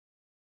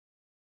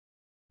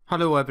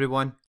Hello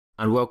everyone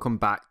and welcome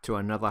back to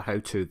another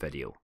how-to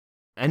video.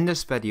 In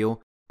this video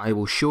I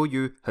will show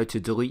you how to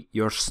delete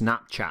your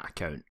Snapchat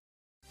account.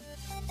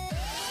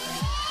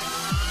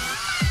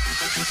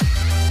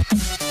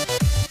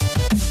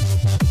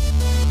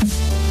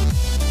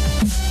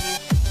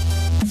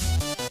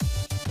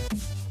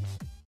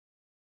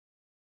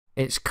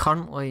 It's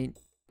currently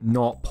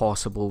not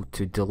possible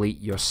to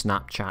delete your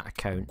Snapchat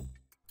account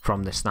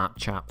from the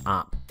Snapchat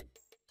app.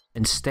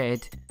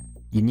 Instead,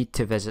 you need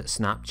to visit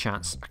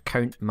Snapchat's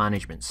account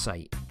management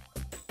site.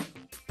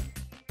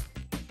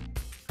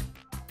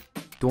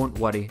 Don't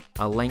worry,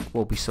 a link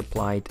will be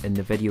supplied in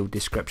the video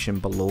description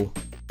below,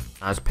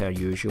 as per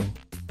usual.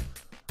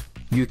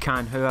 You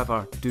can,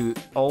 however, do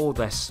all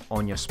this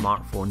on your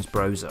smartphone's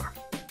browser.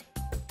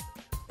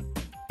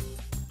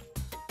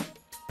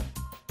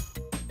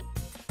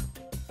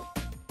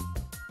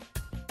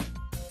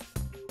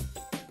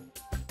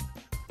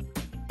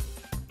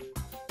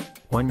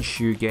 Once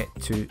you get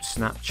to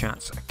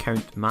Snapchat's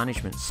account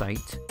management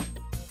site,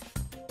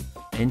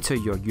 enter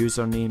your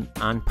username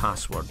and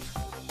password,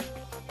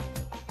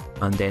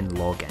 and then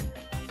log in.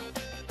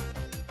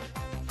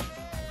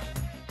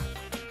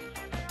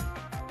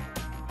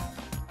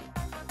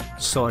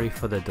 Sorry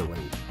for the delay,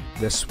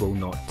 this will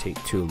not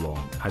take too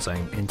long as I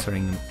am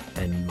entering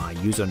in my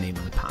username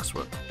and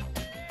password.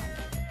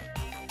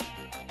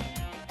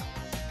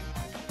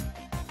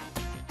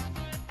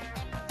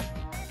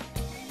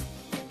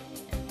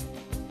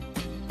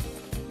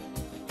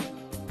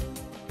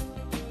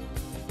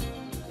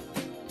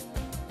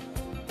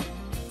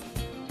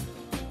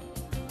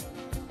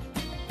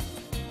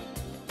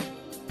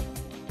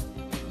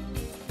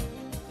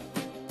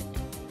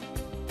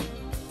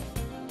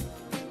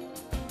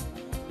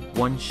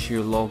 Once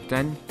you're logged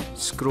in,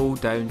 scroll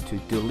down to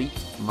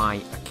delete my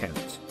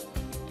account.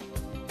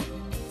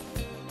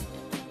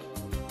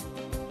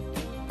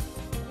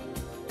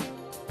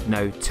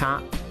 Now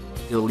tap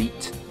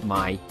delete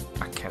my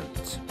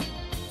account.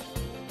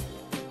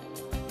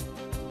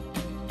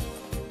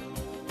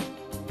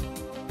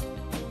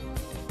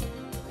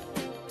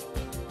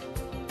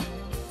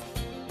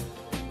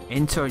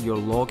 Enter your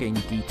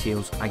login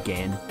details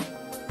again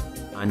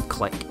and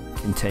click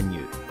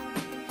continue.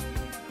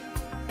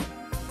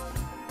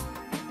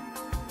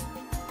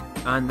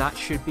 And that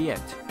should be it.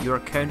 Your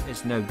account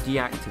is now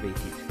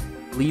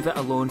deactivated. Leave it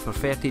alone for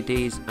 30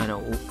 days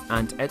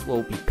and it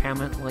will be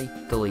permanently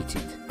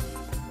deleted.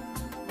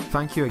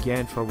 Thank you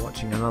again for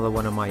watching another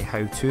one of my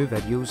how-to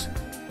videos.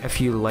 If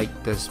you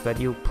liked this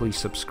video, please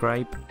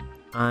subscribe,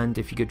 and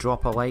if you could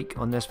drop a like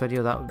on this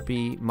video, that would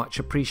be much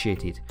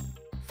appreciated.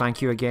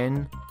 Thank you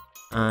again,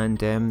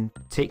 and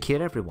take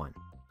care everyone.